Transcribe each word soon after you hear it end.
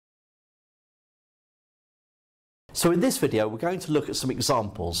So in this video we're going to look at some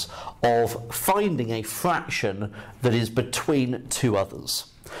examples of finding a fraction that is between two others.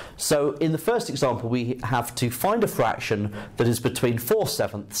 So in the first example we have to find a fraction that is between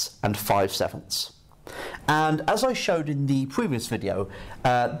 4/7 and 5/7. And as I showed in the previous video,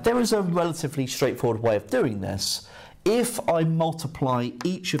 there is a relatively straightforward way of doing this. If I multiply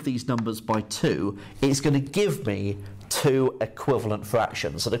each of these numbers by 2, it's going to give me two equivalent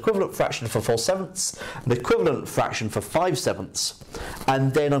fractions. An equivalent fraction for 4/7, an equivalent fraction for 5/7,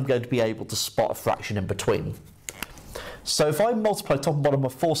 and then I'm going to be able to spot a fraction in between. So if I multiply top and bottom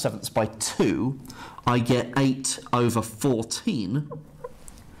of 4/7 by 2, I get 8/14.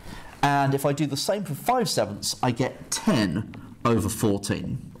 And if I do the same for 5/7, I get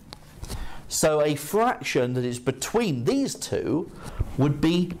 10/14. So a fraction that is between these two would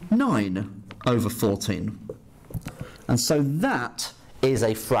be 9/14. And so that is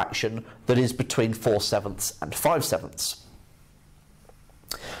a fraction that is between 4/7 and 5/7.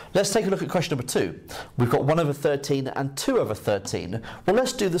 Let's take a look at question number 2. We've got 1/13 and 2/13. Well,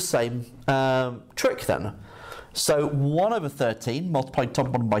 let's do the same trick then. So 1/13 multiplied top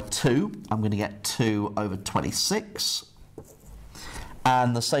and bottom by 2, I'm going to get 2/26.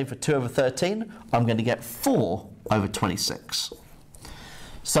 And the same for 2/13, I'm going to get 4/26.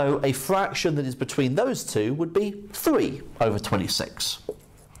 So a fraction that is between those two would be 3/26.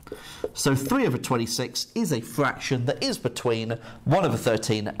 So 3/26 is a fraction that is between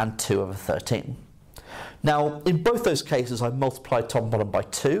 1/13 and 2/13. Now, in both those cases, I multiplied top and bottom by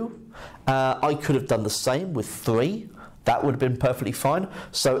 2. I could have done the same with 3. That would have been perfectly fine.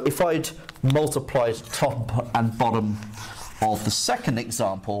 So if I'd multiplied top and bottom of the second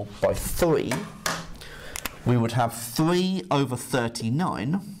example by 3, we would have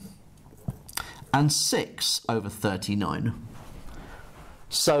 3/39 and 6/39.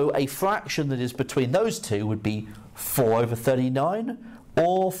 So a fraction that is between those two would be 4/39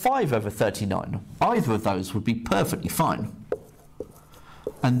 or 5/39. Either of those would be perfectly fine.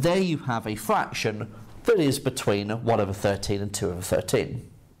 And there you have a fraction that is between 1/13 and 2/13.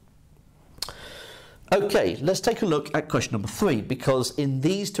 Okay, let's take a look at question number 3, because in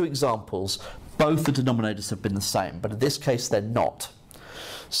these two examples, both the denominators have been the same, but in this case they're not.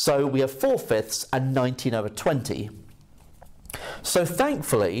 So we have 4/5 and 19/20. So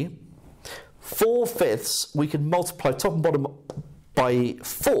thankfully, 4/5 we can multiply top and bottom by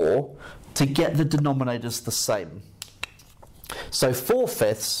 4 to get the denominators the same. So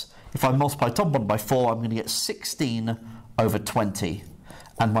 4/5, if I multiply top and bottom by 4, I'm going to get 16/20.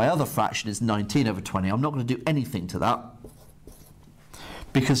 And my other fraction is 19/20. I'm not going to do anything to that,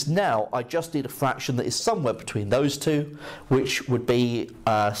 because now I just need a fraction that is somewhere between those two, which would be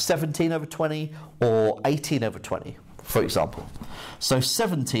 17/20 or 18/20, for example. So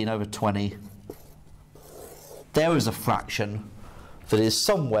 17/20, there is a fraction that is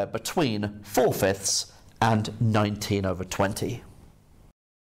somewhere between 4/5 and 19/20.